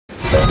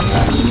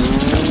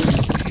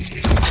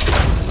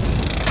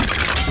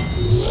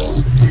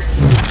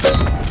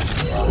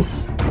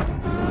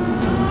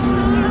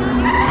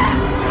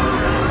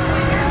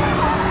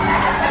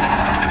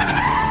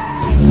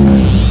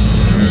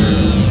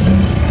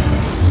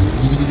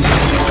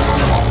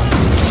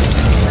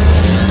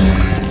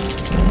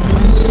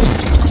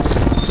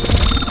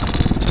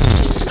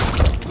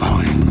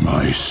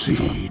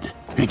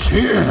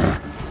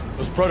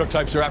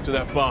prototypes are after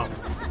that bomb.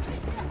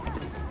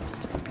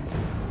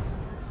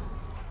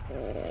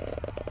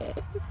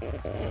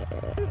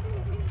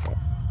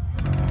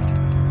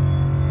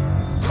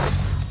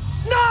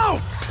 No!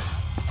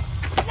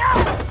 No!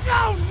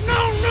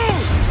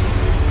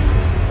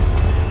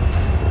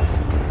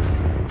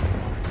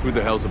 Who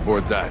the hell's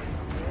aboard that?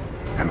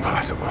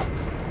 Impossible.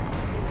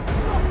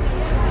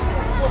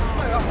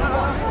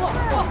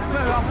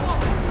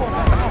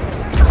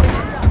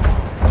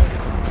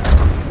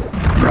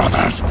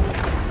 Brothers,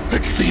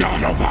 it's the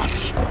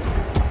Autobots.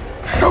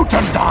 Shoot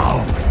them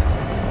down!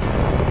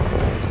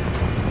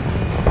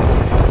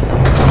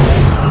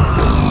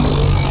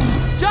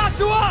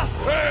 Joshua!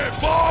 Hey,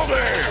 Baldy!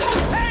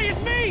 Hey,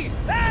 it's me!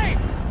 Hey!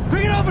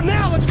 Bring it over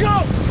now, let's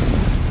go!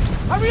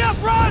 Hurry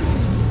up, run!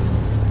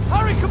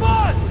 Hurry, come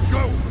on!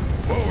 Go!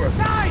 Forward!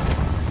 Guys!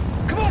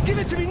 Come on, give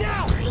it to me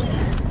now!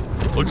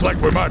 Looks like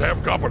we might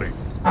have company.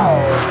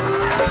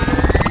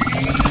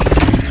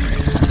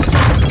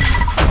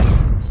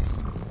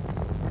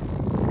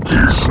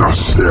 He's not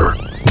there.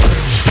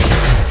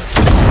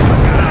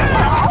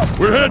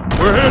 We're hit!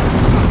 We're hit!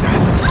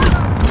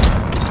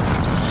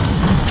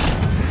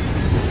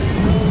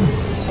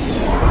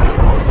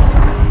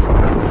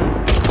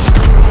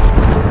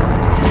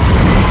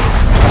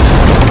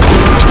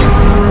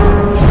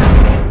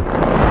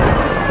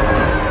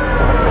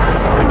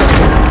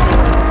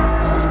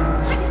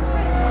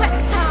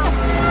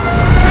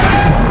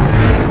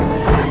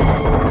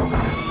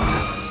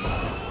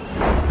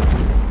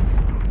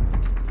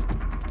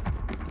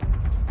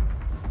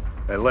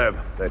 They live,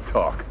 they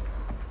talk.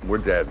 We're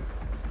dead.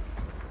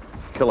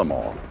 Kill them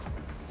all.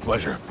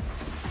 Pleasure.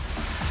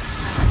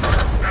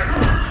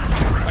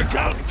 I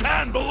count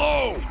 10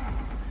 below!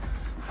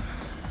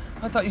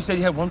 I thought you said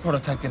you had one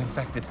prototype get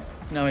infected.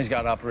 No, he's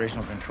got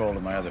operational control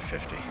of my other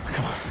 50.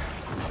 Come on.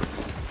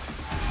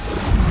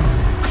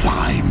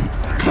 Climb!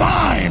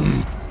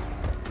 Climb!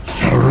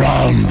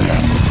 Surround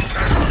them!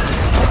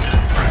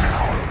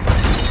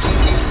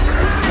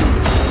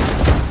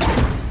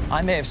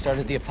 I may have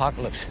started the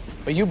apocalypse,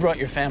 but you brought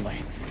your family.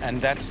 And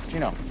that's, you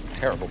know,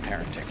 terrible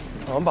parenting.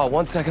 Oh, I'm about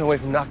 1 second away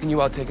from knocking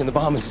you out, taking the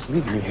bomb, and just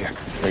leaving you here.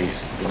 Please,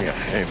 do me a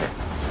favor.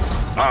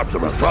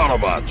 Optimus,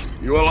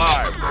 Autobots, you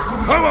alive?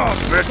 Come on,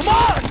 bitch! Come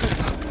on!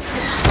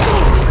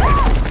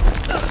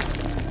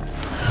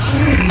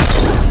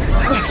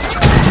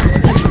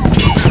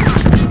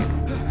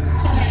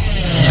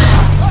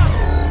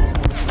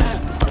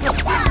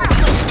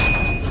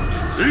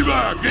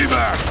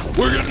 Evac!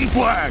 We're getting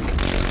flagged!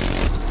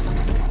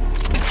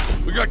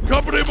 We got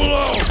company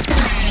below!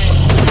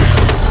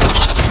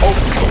 Oh!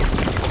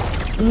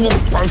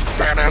 My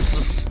fat ass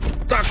is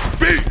stuck!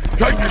 Speed!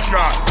 Take your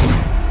shot!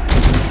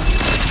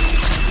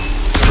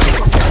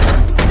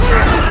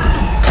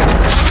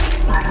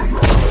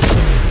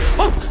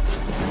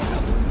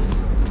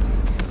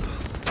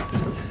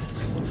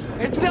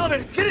 Into the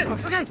elevator! Get in!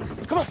 Okay,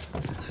 come on!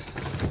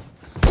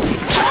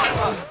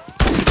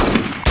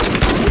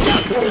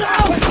 Get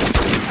out!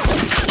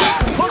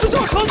 Close the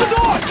door! Close the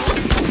door!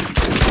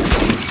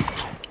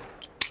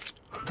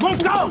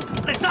 Won't go!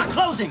 It's not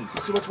closing!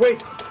 Too much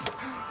weight.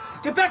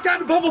 Get back down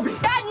to Bumblebee!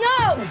 Dad,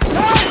 no!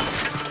 Hey!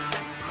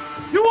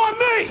 You want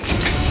me?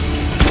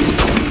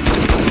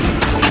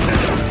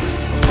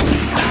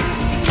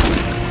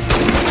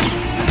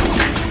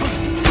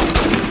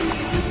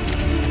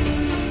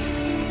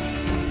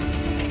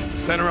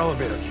 Center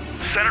elevator.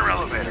 Center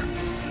elevator.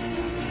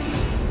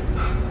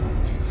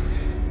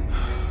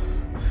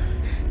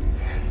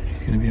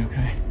 He's gonna be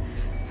okay.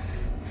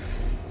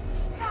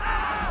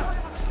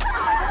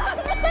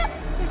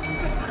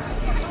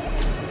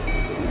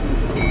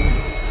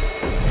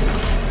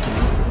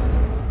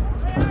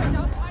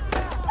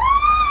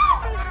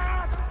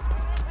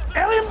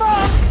 Alien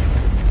bomb!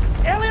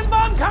 Alien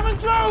bomb coming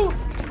through!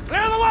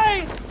 Clear the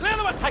way! Clear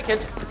the way! I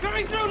can't.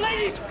 Coming through,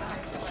 ladies!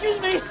 Excuse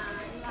me!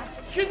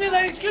 Excuse me,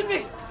 ladies, excuse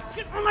me!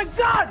 Oh my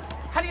God!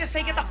 How do you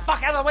say get the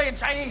fuck out of the way in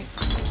Chinese?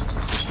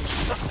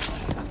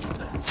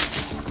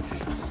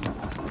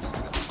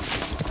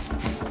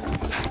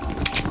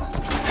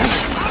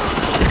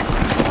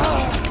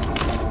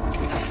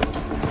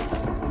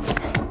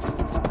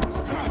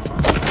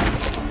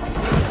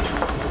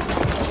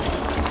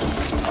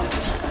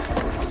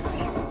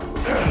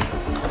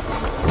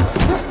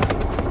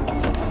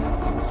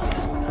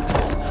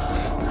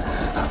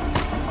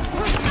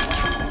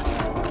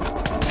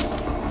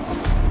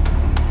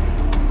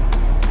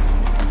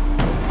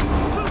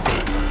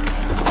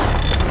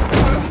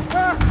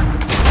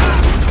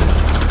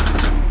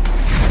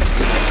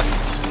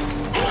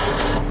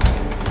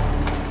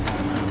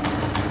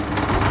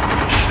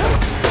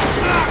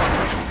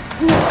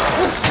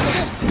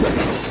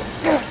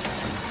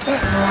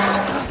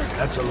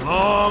 That's a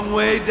long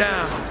way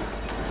down.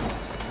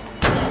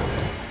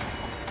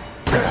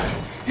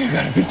 You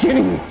gotta be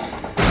kidding me.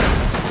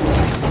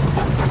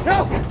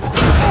 No!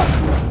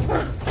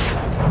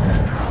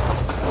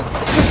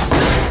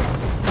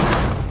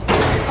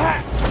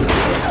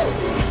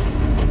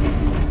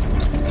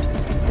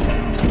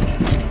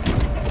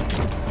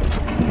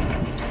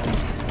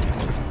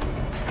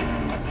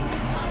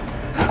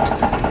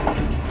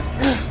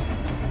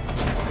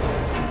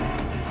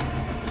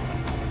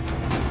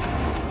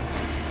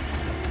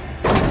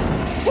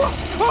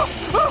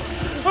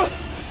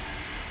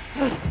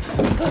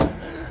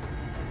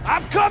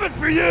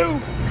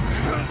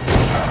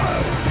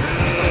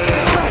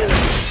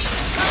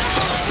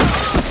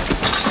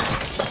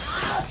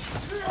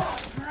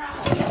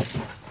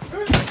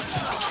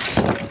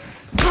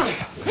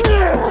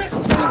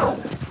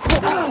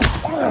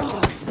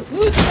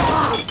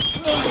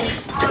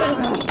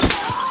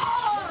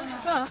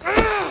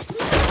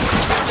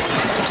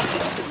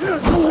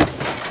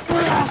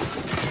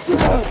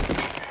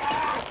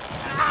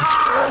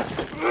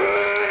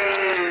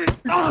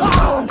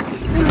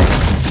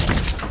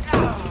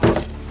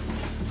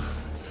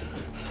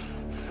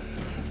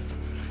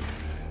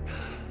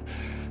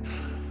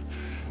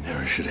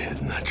 Never should have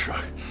hidden that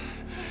truck.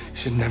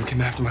 Should never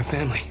come after my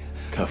family.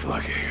 Tough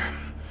luck here.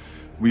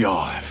 We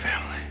all have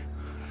family.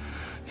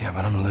 Yeah,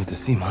 but I'm gonna live to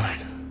see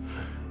mine.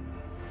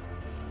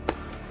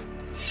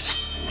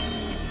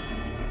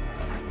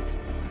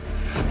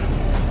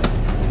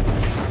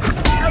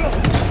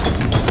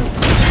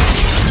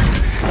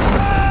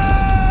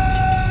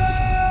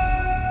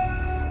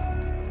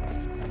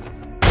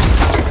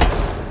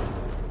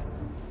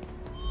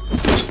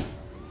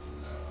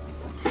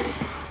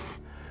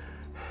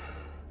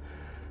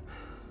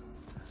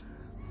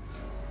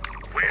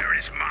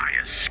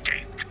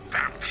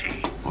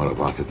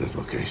 Autobots at this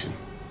location.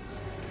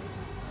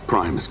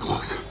 Prime is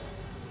close.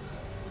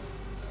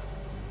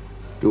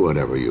 Do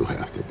whatever you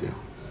have to do.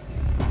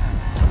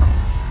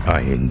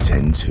 I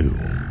intend to.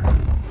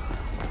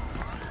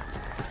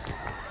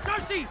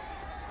 Darcy!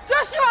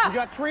 Joshua! We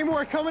got 3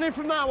 more coming in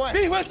from that way.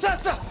 Hey, where's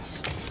Tessa?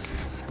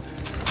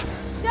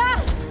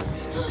 Dad!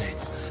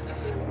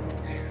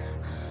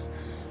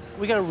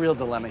 We got a real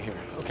dilemma here,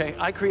 okay?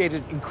 I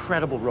created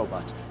incredible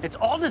robots. It's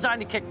all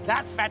designed to kick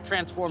that fat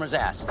Transformer's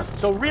ass.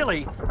 So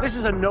really, this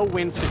is a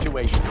no-win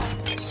situation.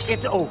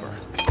 It's over.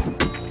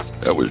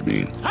 That was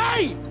mean.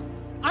 Hey!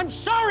 I'm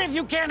sorry if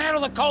you can't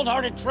handle the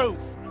cold-hearted truth.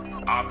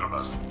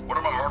 Optimus, what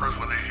are my orders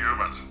with these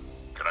humans?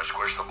 Can I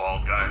squish the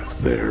bald guy?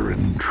 They're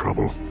in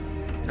trouble.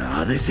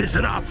 Nah, this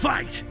isn't our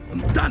fight. I'm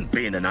done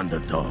being an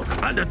underdog.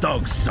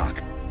 Underdogs suck.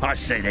 I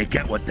say they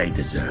get what they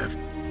deserve.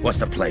 What's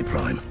the play,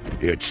 Prime?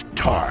 It's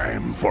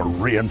time for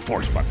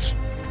reinforcements.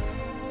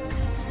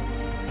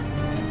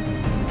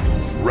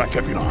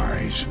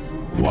 Recognize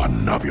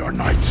one of your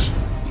knights.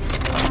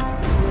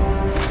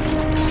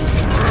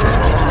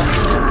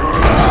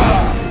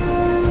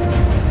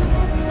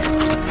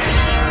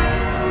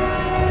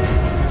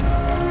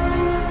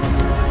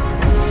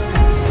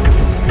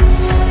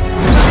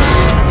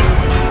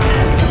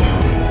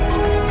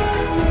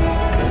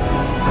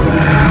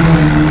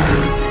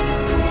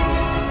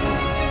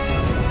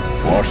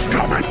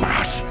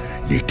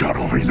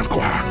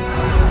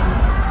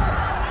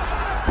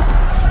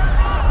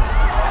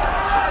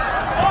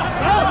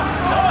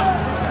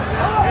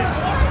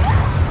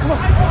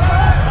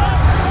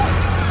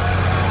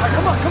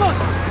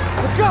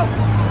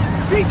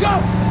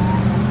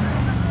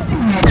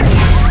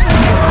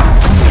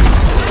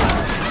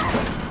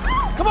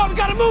 Come on, we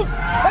gotta move!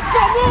 Let's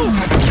go, move!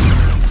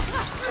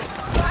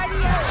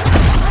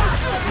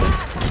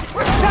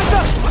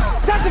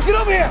 Tessa, get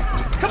over here!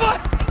 Come on!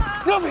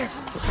 Get over here!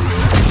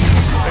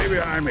 Stay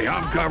behind me.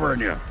 I'm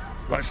covering you.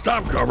 If I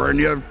stop covering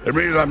you, it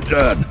means I'm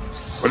dead.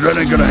 But that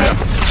ain't gonna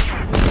happen.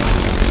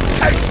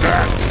 Take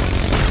that!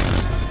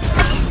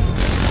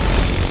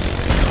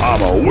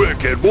 I'm a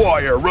wicked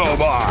warrior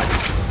robot!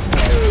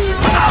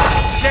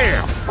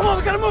 Damn! Come on,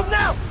 we gotta move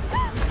now!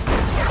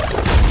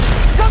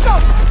 Go!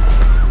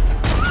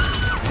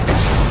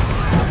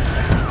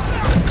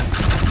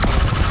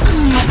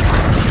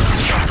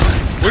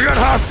 We got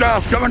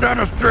hostiles coming down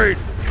the street!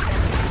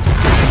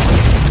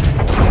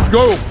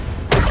 Go!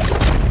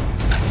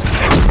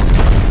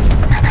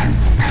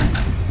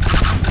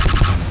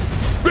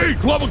 B,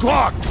 12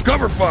 o'clock!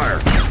 Cover fire!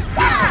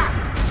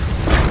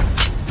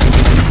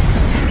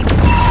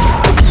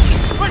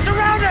 We're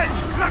surrounded!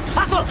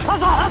 Hustle!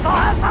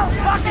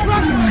 Fucking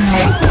run!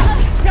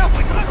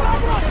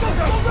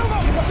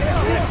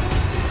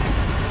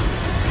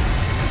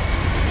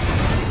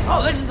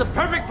 Oh, this is the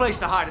perfect place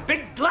to hide. A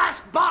big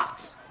glass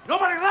box.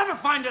 Nobody will ever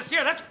find us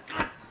here. That's